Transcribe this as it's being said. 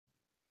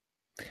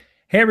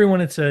Hey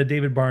everyone, it's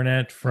David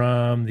Barnett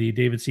from the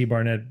David C.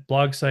 Barnett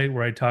blog site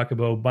where I talk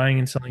about buying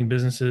and selling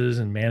businesses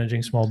and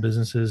managing small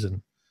businesses and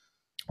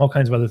all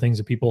kinds of other things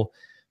that people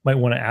might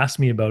want to ask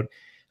me about.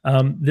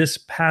 This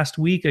past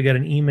week, I got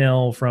an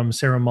email from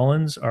Sarah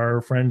Mullins, our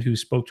friend who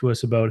spoke to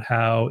us about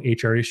how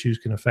HR issues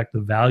can affect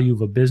the value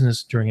of a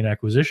business during an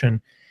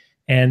acquisition.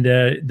 And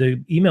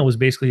the email was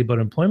basically about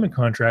employment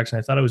contracts, and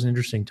I thought it was an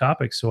interesting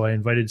topic. So I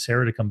invited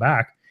Sarah to come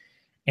back.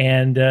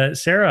 And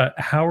Sarah,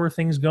 how are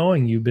things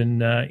going? You've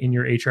been in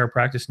your HR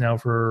practice now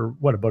for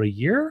what, about a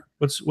year?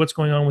 What's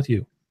going on with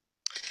you?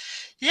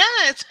 Yeah,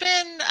 it's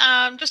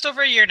been just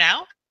over a year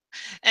now,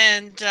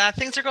 and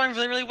things are going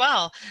really, really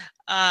well.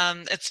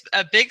 It's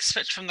a big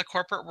switch from the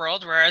corporate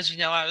world, where, as you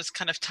know, I was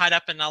kind of tied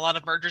up in a lot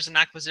of mergers and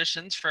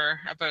acquisitions for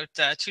about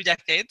 2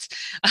 decades.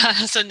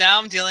 So now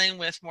I'm dealing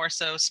with more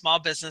so small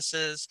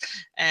businesses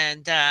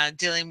and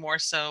dealing more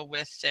so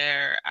with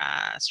their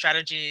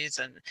strategies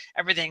and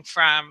everything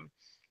from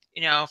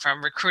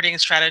recruiting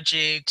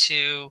strategy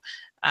to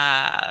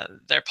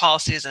their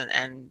policies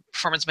and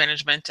performance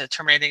management to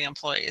terminating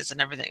employees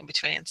and everything in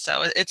between.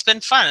 So it's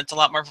been fun. It's a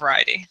lot more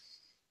variety.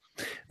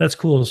 That's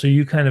cool. So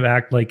you kind of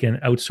act like an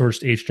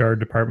outsourced HR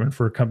department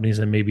for companies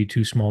that may be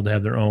too small to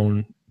have their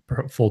own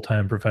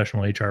full-time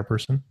professional HR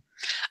person.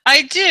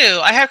 I do.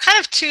 I have kind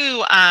of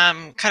two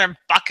kind of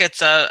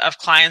buckets of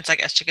clients, I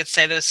guess you could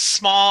say. Those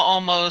small,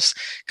 almost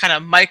kind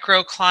of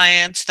micro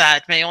clients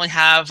that may only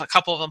have a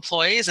couple of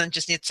employees and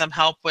just need some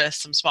help with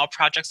some small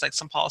projects like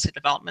some policy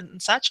development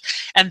and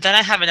such. And then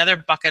I have another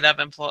bucket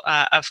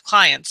of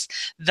clients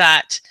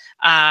that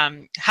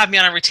have me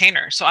on a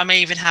retainer. So I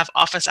may even have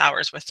office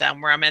hours with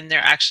them where I'm in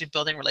there actually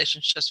building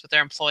relationships with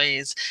their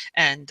employees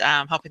and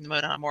helping them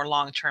out on a more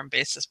long-term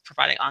basis,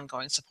 providing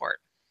ongoing support.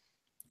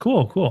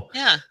 Cool, cool.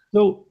 Yeah.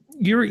 So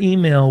your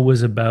email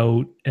was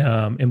about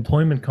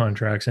employment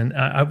contracts, and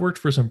I've worked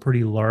for some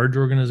pretty large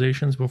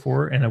organizations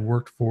before, and I've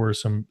worked for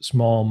some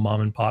small mom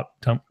and pop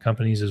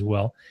companies as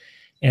well.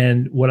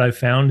 And what I've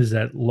found is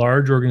that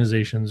large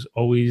organizations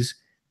always,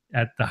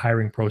 at the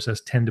hiring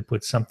process, tend to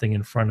put something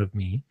in front of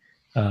me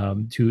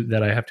to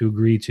that I have to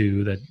agree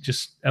to that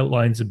just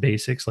outlines the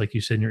basics, like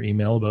you said in your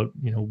email about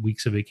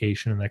weeks of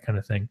vacation and that kind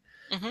of thing.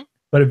 Hmm.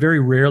 But very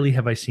rarely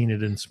have I seen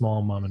it in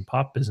small mom and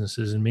pop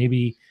businesses. And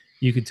maybe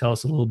you could tell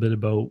us a little bit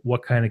about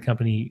what kind of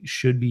company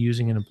should be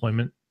using an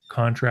employment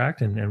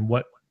contract, and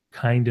what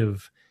kind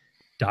of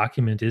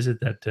document is it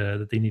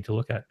that they need to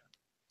look at.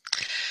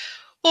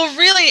 Well,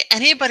 really,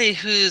 anybody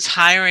who's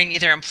hiring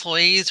either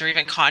employees or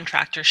even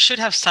contractors should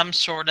have some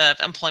sort of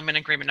employment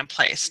agreement in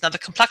place. Now, the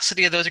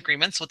complexity of those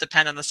agreements will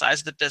depend on the size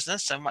of the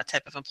business and what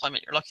type of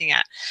employment you're looking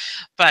at.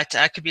 But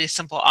it could be a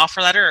simple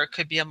offer letter or it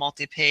could be a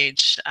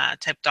multi-page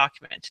type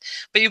document.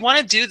 But you want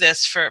to do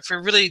this for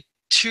really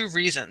two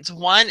reasons.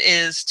 One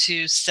is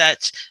to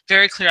set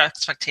very clear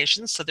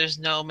expectations so there's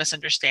no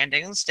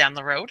misunderstandings down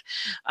the road.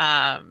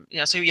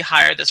 So you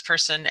hire this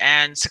person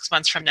and 6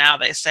 months from now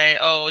they say,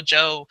 "Oh,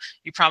 Joe,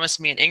 you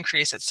promised me an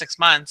increase at 6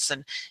 months,"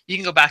 and you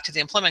can go back to the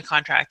employment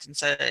contract and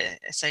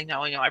say,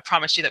 "No, I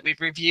promised you that we'd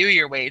review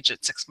your wage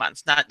at 6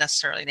 months, not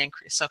necessarily an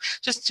increase." So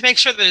just to make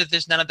sure that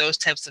there's none of those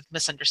types of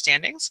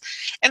misunderstandings.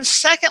 And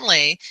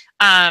secondly,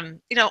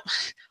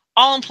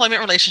 all employment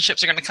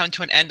relationships are going to come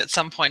to an end at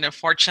some point,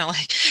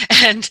 unfortunately.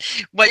 And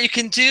what you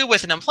can do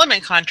with an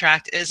employment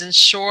contract is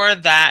ensure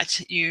that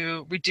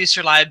you reduce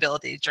your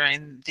liability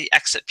during the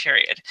exit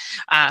period.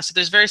 So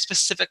there's very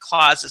specific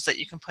clauses that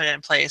you can put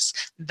in place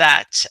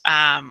that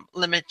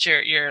limit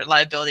your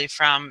liability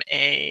from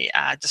a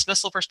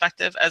dismissal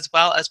perspective, as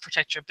well as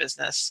protect your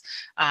business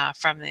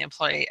from the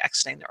employee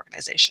exiting the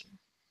organization.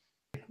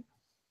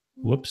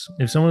 Whoops.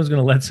 If someone's going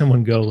to let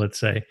someone go, let's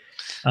say,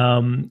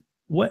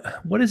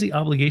 what is the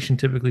obligation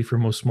typically for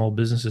most small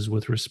businesses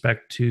with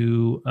respect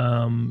to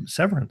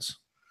severance?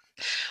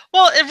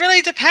 Well, it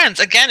really depends.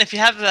 Again, if you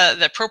have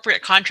the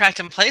appropriate contract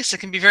in place, it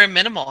can be very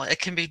minimal. It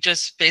can be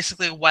just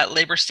basically what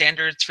labor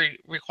standards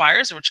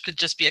requires, which could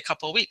just be a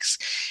couple of weeks.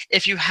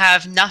 If you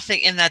have nothing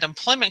in that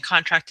employment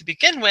contract to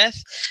begin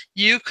with,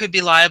 you could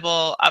be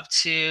liable up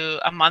to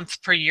a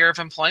month per year of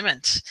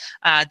employment,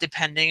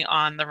 depending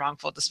on the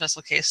wrongful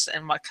dismissal case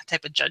and what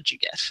type of judge you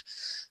get.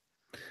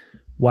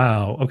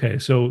 Wow. Okay.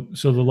 So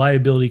the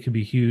liability could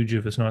be huge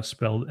if it's not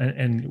spelled.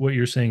 And what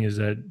you're saying is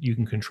that you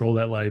can control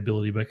that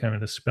liability by kind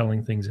of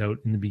spelling things out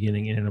in the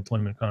beginning in an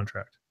employment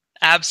contract.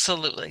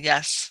 Absolutely,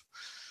 yes.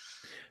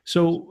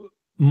 So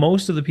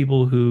most of the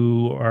people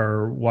who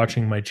are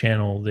watching my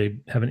channel, they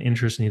have an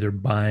interest in either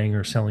buying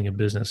or selling a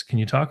business. Can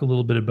you talk a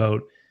little bit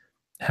about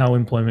how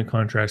employment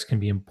contracts can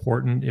be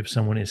important if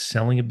someone is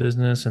selling a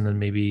business, and then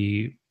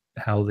maybe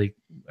how they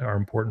are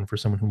important for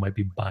someone who might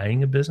be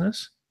buying a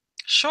business?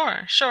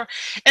 Sure, sure.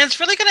 And it's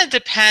really going to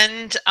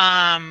depend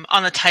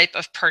on the type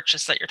of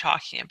purchase that you're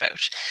talking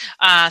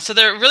about. So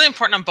they're really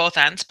important on both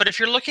ends. But if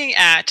you're looking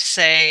at,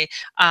 say,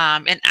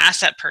 an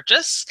asset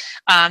purchase,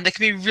 that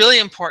can be really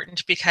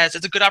important because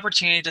it's a good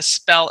opportunity to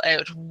spell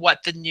out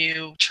what the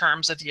new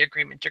terms of the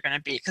agreement are going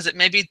to be, because it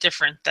may be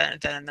different than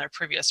in their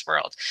previous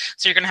world.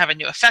 So you're going to have a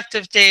new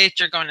effective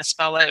date. You're going to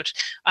spell out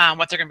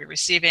what they're going to be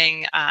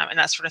receiving and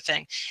that sort of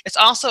thing. It's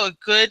also a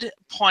good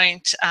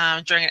point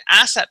during an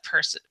asset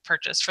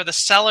purchase for the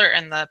seller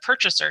and the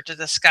purchaser to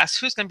discuss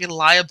who's going to be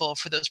liable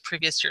for those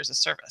previous years of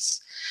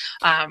service.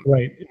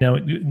 Right. Now,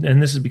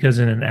 and this is because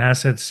in an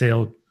asset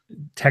sale,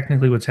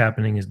 technically what's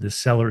happening is the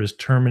seller is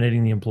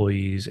terminating the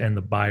employees and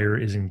the buyer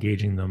is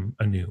engaging them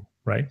anew,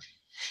 right?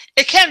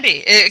 It can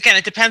be. Again,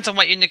 it depends on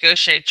what you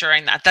negotiate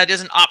during that. That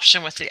is an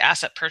option with the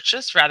asset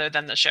purchase rather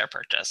than the share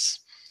purchase.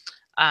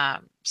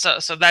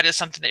 So that is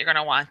something that you're going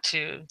to want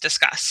to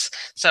discuss.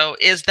 So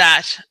is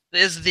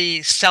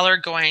the seller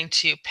going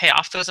to pay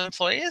off those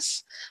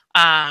employees?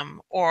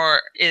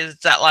 Or is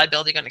that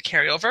liability going to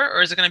carry over,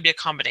 or is it going to be a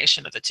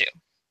combination of the two?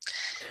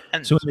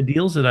 And So in the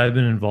deals that I've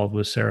been involved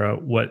with, Sarah,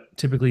 what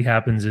typically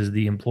happens is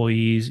the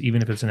employees,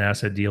 even if it's an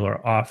asset deal,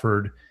 are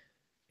offered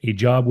a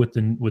job with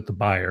the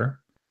buyer.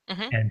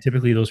 mhm, And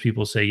typically those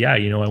people say, yeah,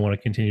 I want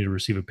to continue to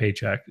receive a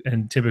paycheck.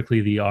 And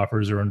typically the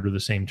offers are under the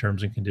same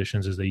terms and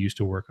conditions as they used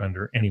to work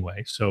under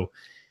anyway. So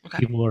okay,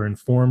 people are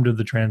informed of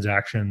the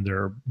transaction.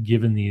 They're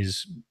given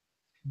these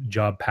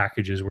job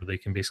packages where they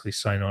can basically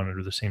sign on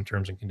under the same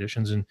terms and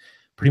conditions. And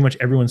pretty much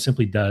everyone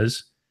simply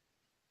does.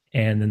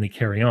 And then they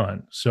carry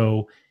on.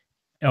 So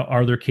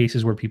are there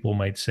cases where people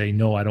might say,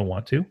 no, I don't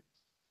want to?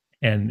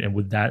 And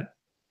would that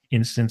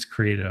instance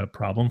create a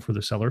problem for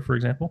the seller, for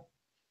example?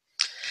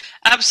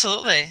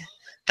 absolutely.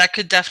 That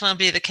could definitely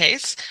be the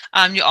case.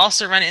 You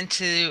also run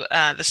into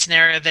the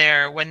scenario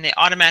there when they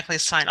automatically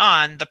sign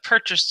on, the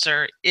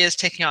purchaser is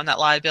taking on that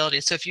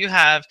liability. So if you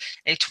have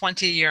a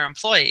 20-year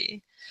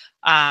employee,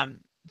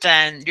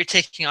 then you're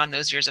taking on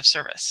those years of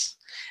service.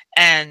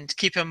 And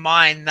keep in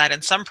mind that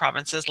in some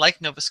provinces, like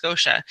Nova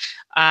Scotia,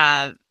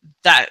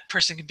 that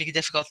person can be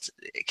difficult.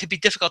 It could be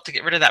difficult to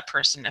get rid of that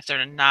person if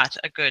they're not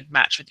a good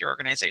match with your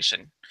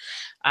organization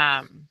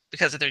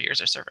because of their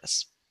years of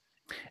service.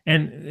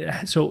 And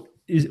so,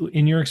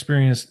 in your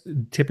experience,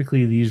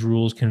 typically these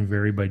rules can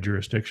vary by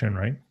jurisdiction,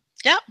 right?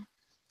 Yeah,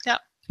 yeah.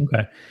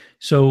 Okay.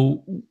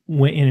 So,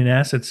 when in an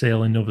asset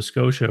sale in Nova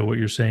Scotia, what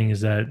you're saying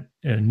is that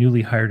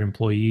newly hired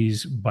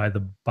employees by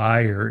the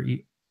buyer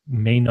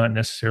may not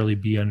necessarily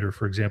be under,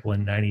 for example, a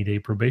 90-day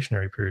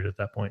probationary period at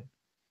that point.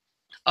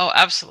 Oh,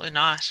 absolutely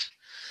not.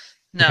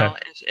 Okay. No,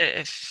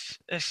 if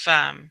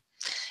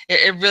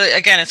it really,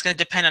 again, it's going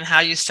to depend on how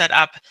you set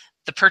up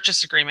the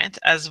purchase agreement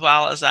as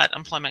well as that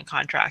employment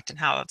contract and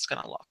how it's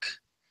going to look.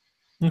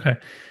 Okay.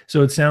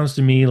 So it sounds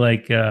to me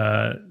like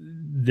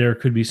there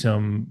could be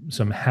some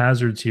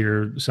hazards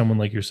here. Someone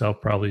like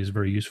yourself probably is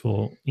very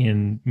useful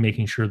in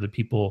making sure that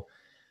people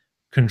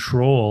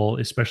control,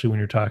 especially when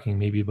you're talking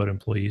maybe about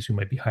employees who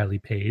might be highly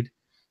paid.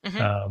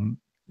 Hmm. Um,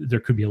 there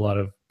could be a lot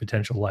of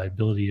potential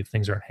liability if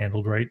things aren't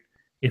handled right.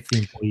 If the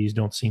employees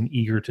don't seem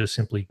eager to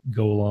simply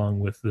go along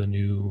with the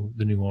new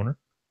owner.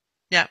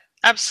 Yeah,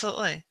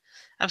 absolutely.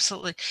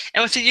 Absolutely.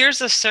 And with the years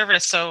of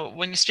service, so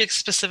when you speak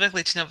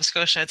specifically to Nova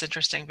Scotia, it's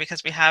interesting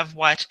because we have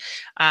what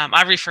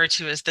I refer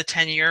to as the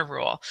 10-year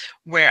rule,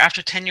 where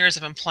after 10 years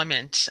of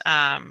employment,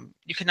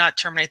 you cannot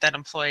terminate that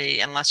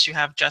employee unless you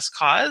have just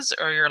cause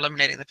or you're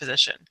eliminating the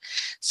position.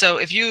 So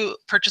if you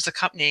purchase a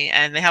company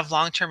and they have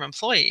long-term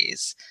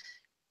employees,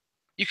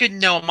 you could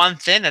know a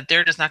month in that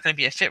they're just not going to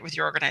be a fit with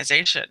your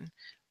organization.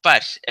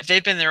 But if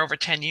they've been there over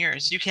 10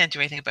 years, you can't do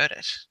anything about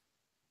it.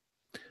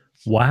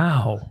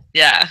 Wow.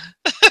 Yeah.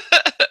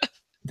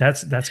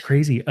 That's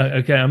crazy.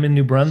 Okay, I'm in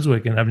New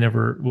Brunswick, and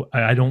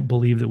I don't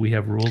believe that we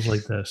have rules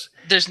like this.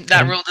 There's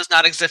that And rule does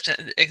not exist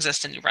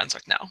in New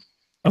Brunswick now.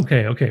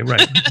 okay,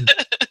 right.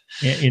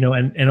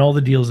 And all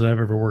the deals that I've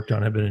ever worked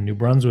on have been in New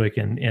Brunswick,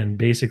 and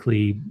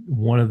basically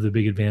one of the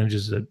big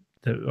advantages that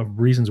of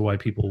reasons why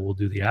people will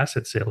do the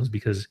asset sale is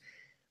because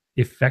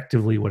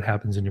effectively what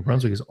happens in New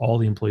Brunswick is all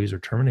the employees are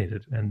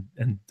terminated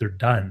and they're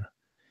done,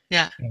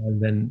 Yeah.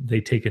 and then they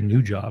take a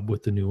new job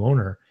with the new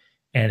owner,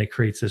 and it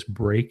creates this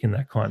break in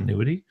that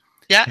continuity.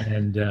 Yeah.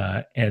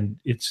 And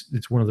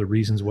it's one of the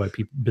reasons why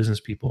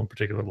business people in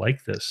particular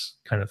like this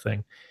kind of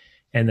thing.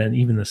 And then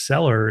even the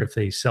seller, if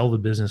they sell the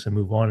business and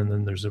move on, and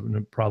then there's a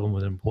problem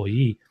with an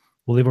employee,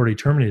 well, they've already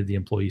terminated the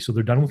employee, so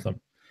they're done with them.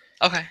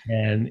 Okay.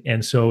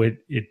 And so it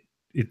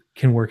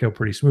can work out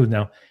pretty smooth.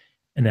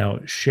 Now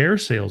share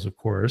sales, of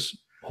course,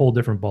 whole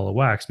different ball of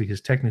wax, because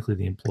technically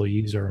the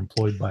employees are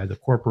employed by the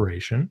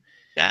corporation,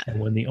 Yeah. and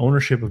when the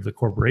ownership of the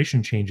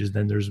corporation changes,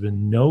 then there's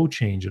been no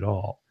change at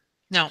all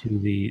No. to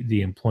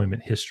the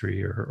employment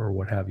history or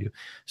what have you.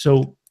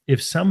 So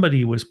if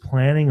somebody was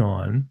planning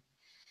on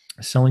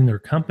selling their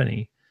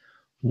company,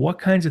 what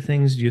kinds of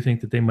things do you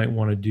think that they might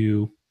want to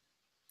do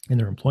in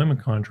their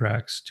employment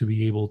contracts to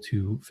be able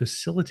to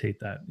facilitate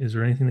that? Is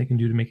there anything they can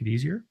do to make it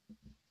easier?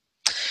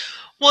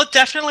 Well,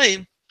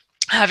 definitely.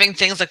 having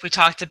things like we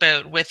talked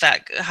about with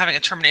that, having a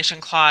termination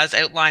clause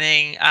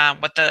outlining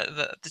what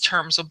the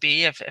terms will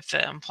be if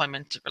the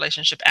employment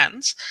relationship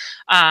ends.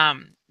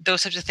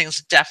 Those types of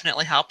things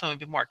definitely help and would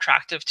be more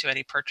attractive to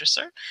any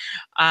purchaser.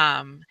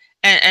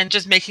 And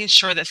just making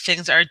sure that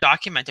things are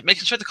documented,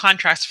 making sure the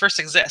contracts first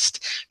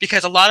exist,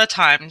 because a lot of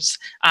times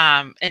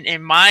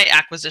in my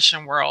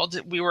acquisition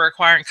world, we were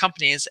acquiring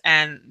companies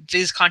and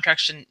these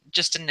contracts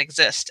just didn't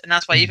exist. And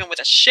that's why even with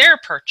a share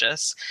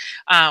purchase,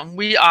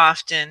 we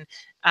often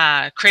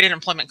created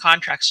employment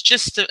contracts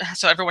just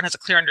so everyone has a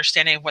clear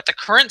understanding of what the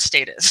current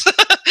state is.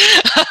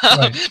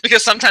 Right.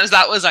 Because sometimes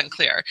that was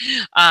unclear,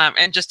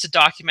 and just to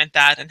document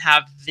that and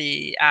have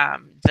the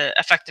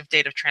effective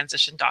date of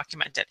transition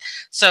documented,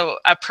 so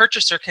a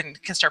purchaser can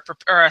start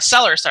or a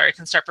seller, sorry,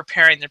 can start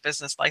preparing their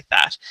business like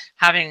that,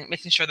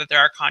 making sure that there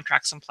are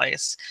contracts in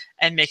place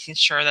and making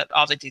sure that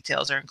all the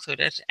details are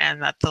included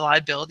and that the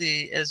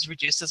liability is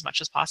reduced as much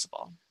as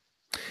possible.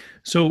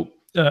 So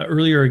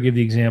earlier, I gave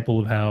the example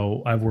of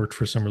how I've worked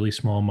for some really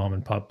small mom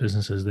and pop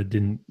businesses that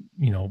didn't,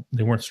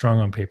 they weren't strong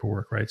on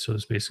paperwork, right? So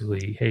it's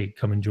basically, hey,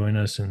 come and join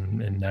us,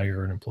 and now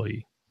you're an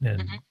employee,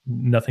 and Mhm.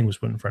 nothing was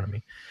put in front of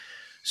me.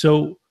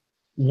 So,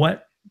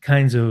 what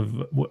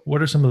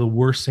what are some of the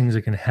worst things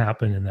that can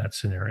happen in that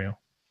scenario?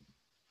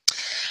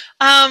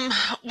 Um,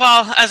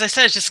 well, as I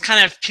said, it's just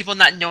kind of people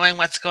not knowing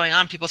what's going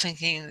on. People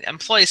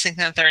employees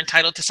thinking that they're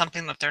entitled to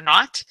something that they're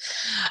not.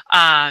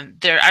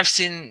 I've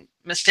seen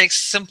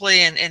mistakes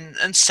simply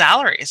in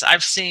salaries.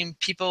 I've seen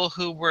people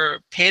who were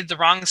paid the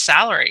wrong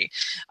salary,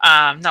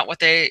 not what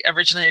they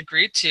originally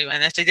agreed to.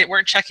 And if they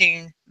weren't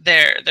checking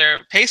their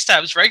pay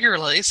stubs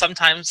regularly,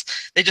 sometimes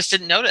they just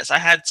didn't notice. I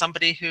had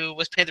somebody who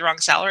was paid the wrong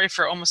salary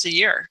for almost a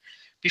year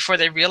before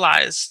they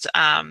realized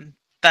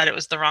that it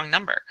was the wrong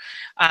number.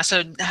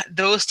 So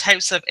those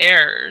types of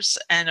errors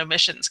and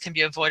omissions can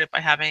be avoided by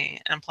having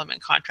an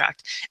employment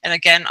contract. And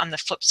again, on the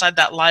flip side,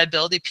 that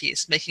liability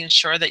piece, making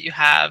sure that you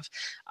have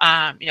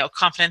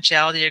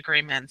confidentiality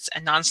agreements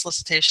and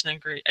non-solicitation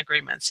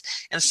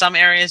agreements. In some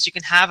areas, you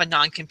can have a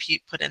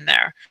non-compete put in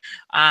there,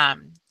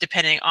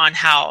 depending on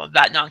how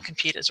that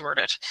non-compete is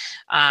worded.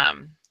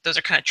 Those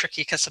are kind of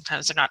tricky because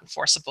sometimes they're not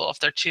enforceable if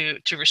they're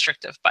too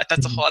restrictive, but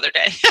that's a Mhm. whole other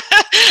day.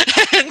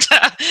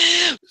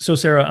 and, So,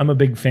 Sarah, I'm a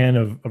big fan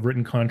of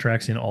written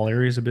contracts in all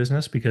areas of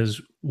business, because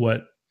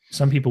what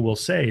some people will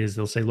say is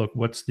they'll say, look,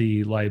 what's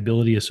the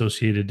liability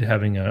associated to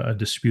having a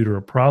dispute or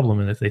a problem?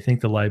 And if they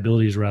think the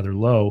liability is rather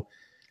low,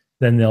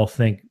 then they'll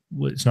think,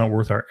 well, it's not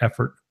worth our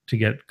effort to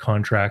get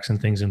contracts and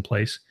things in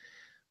place.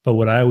 But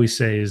what I always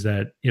say is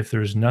that if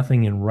there's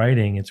nothing in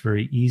writing, it's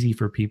very easy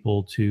for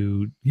people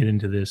to get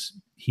into this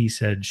he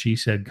said, she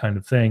said kind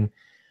of thing.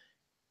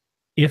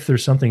 If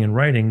there's something in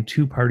writing,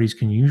 two parties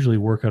can usually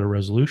work out a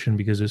resolution,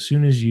 because as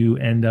soon as you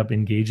end up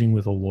engaging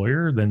with a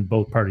lawyer, then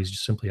both parties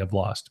just simply have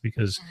lost,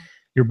 because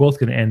you're both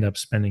going to end up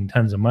spending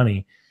tons of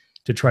money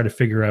to try to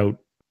figure out,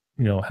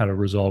 how to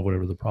resolve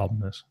whatever the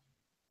problem is.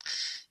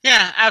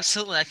 Yeah,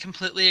 absolutely. I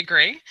completely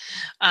agree.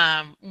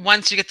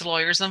 Once you get the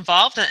lawyers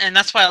involved, and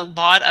that's why a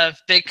lot of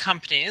big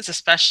companies,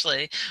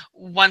 especially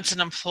once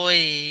an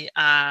employee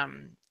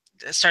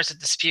starts a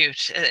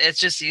dispute, it's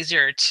just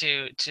easier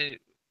to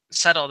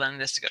settle than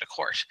it is to go to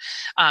court.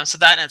 So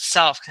that in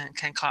itself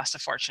can cost a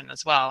fortune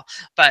as well,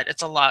 but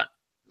it's a lot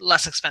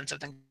less expensive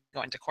than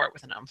going to court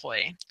with an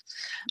employee.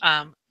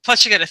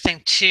 Plus, you got to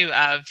think too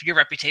of your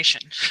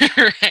reputation,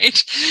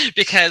 right?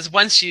 Because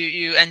once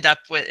you end up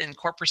in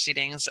court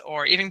proceedings,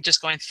 or even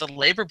just going to the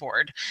labor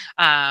board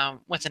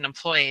with an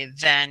employee,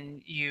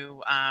 then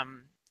you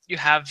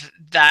have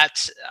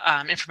that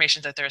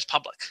information that there is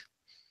public.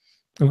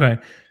 Okay. Yeah.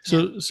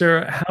 So,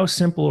 Sarah, how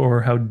simple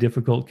or how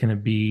difficult can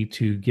it be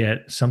to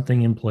get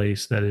something in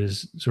place that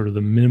is sort of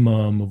the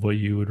minimum of what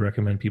you would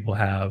recommend people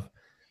have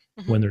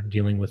Mhm. when they're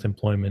dealing with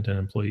employment and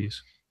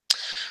employees?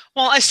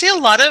 Well, I see a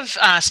lot of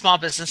small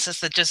businesses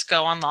that just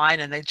go online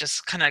and they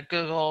just kind of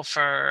Google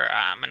for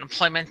an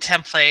employment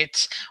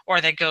template, or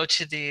they go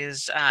to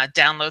these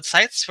download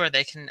sites where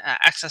they can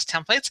access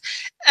templates.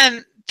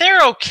 And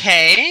they're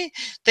okay.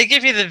 They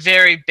give you the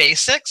very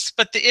basics,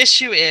 but the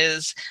issue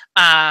is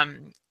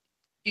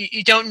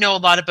you don't know a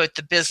lot about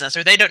the business,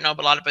 or they don't know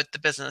a lot about the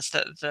business,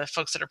 the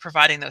folks that are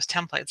providing those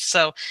templates.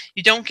 So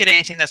you don't get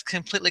anything that's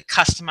completely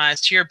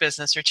customized to your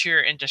business or to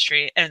your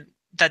industry, and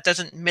that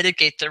doesn't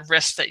mitigate the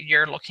risks that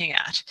you're looking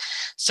at.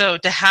 So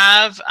to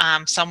have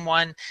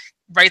someone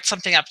write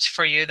something up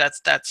for you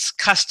that's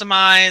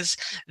customized,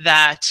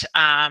 that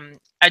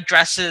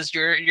addresses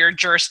your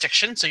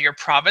jurisdiction, so your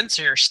province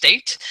or your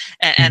state,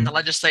 and the Mhm.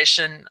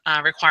 legislation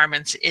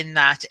requirements in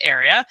that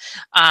area,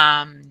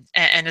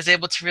 and is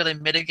able to really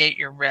mitigate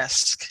your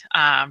risk,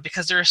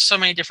 because there are so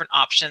many different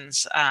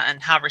options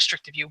and how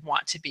restrictive you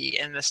want to be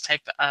in this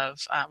type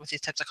of with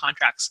these types of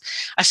contracts.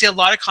 I see a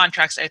lot of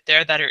contracts out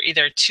there that are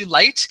either too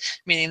light,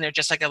 meaning they're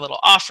just like a little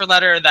offer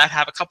letter that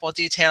have a couple of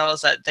details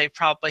that they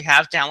probably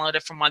have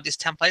downloaded from one of these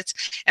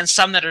templates, and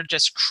some that are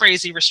just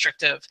crazy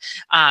restrictive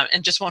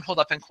and just won't hold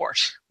up in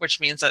court. which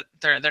means that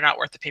they're not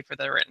worth the paper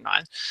they're written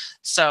on.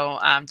 So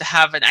to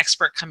have an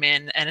expert come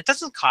in, and it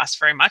doesn't cost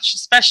very much,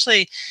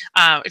 especially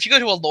if you go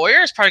to a lawyer,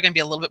 it's probably going to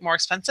be a little bit more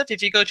expensive.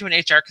 If you go to an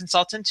HR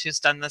consultant who's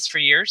done this for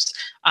years,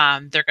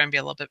 they're going to be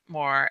a little bit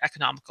more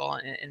economical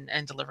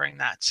in delivering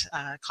that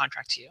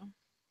contract to you.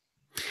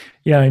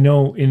 Yeah, I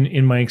know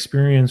in my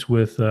experience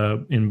with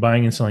in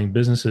buying and selling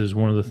businesses,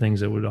 one of the things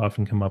that would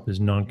often come up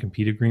is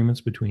non-compete agreements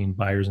between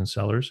buyers and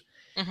sellers.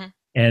 Mm-hmm.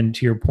 And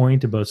to your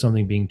point about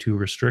something being too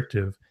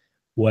restrictive,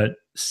 what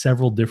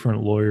several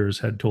different lawyers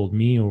had told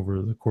me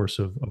over the course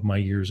of my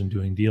years in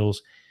doing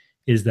deals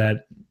is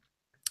that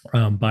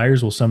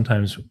buyers will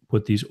sometimes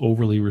put these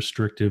overly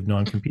restrictive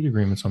non-compete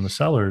agreements on the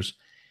sellers.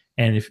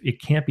 And if it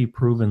can't be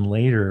proven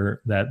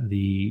later that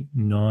the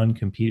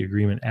non-compete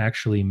agreement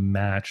actually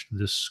matched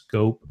the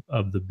scope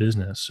of the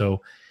business.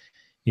 So,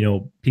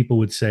 people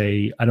would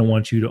say, I don't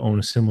want you to own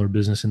a similar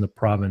business in the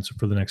province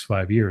for the next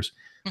 5 years.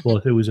 Well,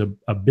 if it was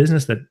a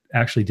business that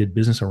actually did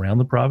business around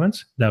the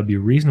province, that would be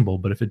reasonable.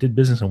 But if it did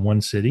business in one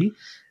city,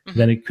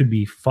 then it could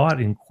be fought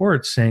in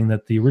court saying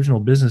that the original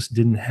business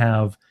didn't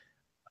have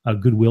a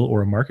goodwill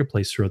or a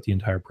marketplace throughout the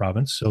entire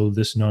province. So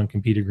this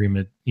non-compete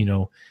agreement,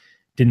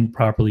 didn't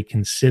properly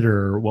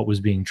consider what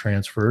was being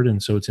transferred,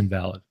 and so it's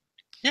invalid.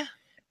 Yeah.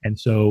 And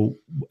so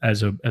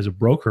as a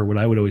broker, what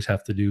I would always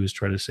have to do is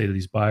try to say to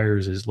these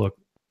buyers is, look,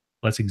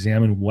 let's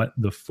examine what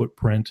the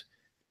footprint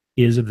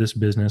is of this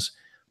business.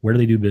 Where do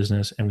they do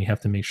business? And we have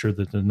to make sure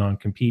that the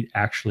non-compete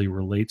actually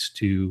relates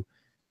to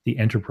the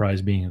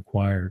enterprise being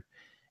acquired.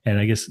 And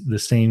I guess the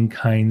same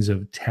kinds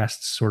of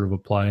tests sort of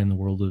apply in the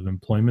world of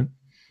employment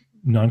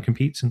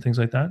non-competes and things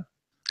like that.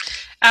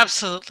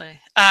 Absolutely.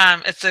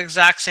 It's the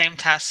exact same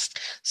test.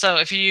 So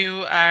if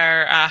you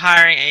are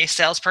hiring a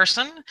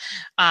salesperson,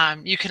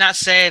 you cannot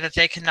say that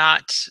they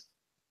cannot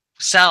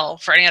sell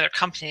for any other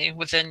company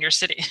within your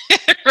city,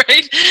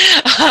 right?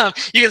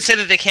 You can say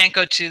that they can't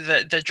go to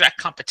the direct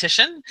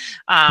competition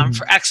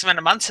for X amount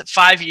of months.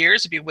 5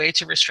 years would be way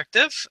too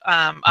restrictive.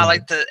 I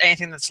like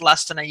anything that's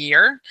less than a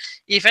year,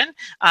 even,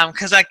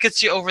 because that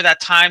gets you over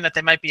that time that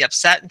they might be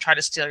upset and try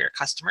to steal your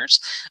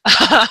customers.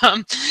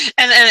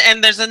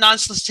 And there's a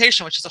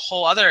non-solicitation, which is a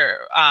whole other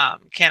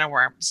can of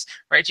worms,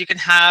 right? You can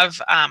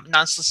have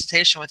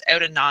non-solicitation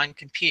without a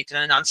non-compete,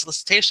 and a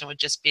non-solicitation would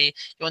just be,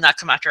 you will not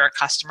come after our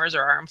customers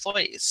or our employees.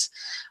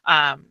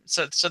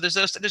 So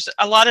there's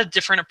a lot of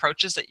different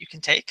approaches that you can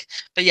take,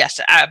 but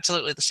yes,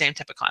 absolutely the same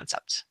type of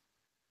concept.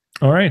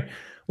 All right.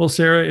 Well,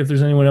 Sarah, if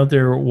there's anyone out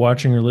there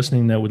watching or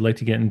listening that would like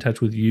to get in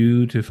touch with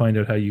you to find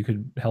out how you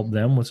could help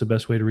them, what's the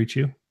best way to reach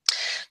you?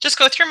 Just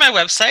go through my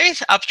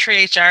website,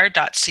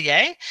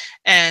 uptreehr.ca,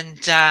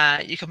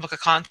 and you can book a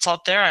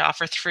consult there. I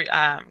offer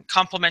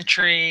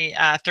complimentary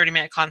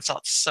 30-minute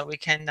consults, so we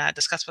can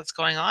discuss what's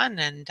going on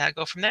and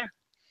go from there.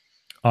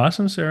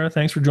 Awesome, Sarah.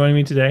 Thanks for joining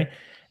me today.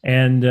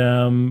 And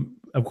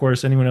of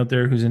course, anyone out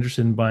there who's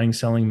interested in buying,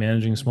 selling,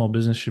 managing a small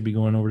business should be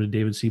going over to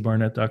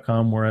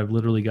davidcbarnett.com, where I've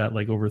literally got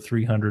like over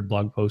 300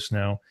 blog posts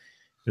now.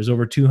 There's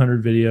over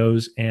 200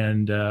 videos,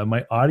 and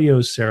my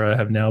audios, Sarah,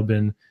 have now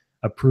been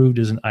approved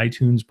as an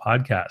iTunes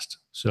podcast.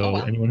 So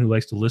anyone who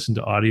likes to listen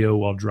to audio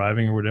while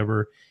driving or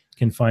whatever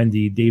can find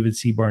the David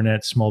C.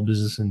 Barnett Small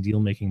Business and Deal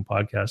Making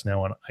podcast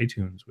now on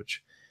iTunes,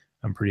 which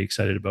I'm pretty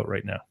excited about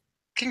right now.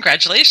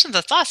 Congratulations.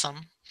 That's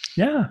awesome.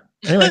 Yeah.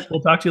 Anyway,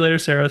 we'll talk to you later,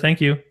 Sarah.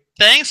 Thank you.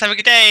 Thanks. Have a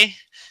good day.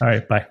 All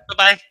right. Bye. Bye-bye.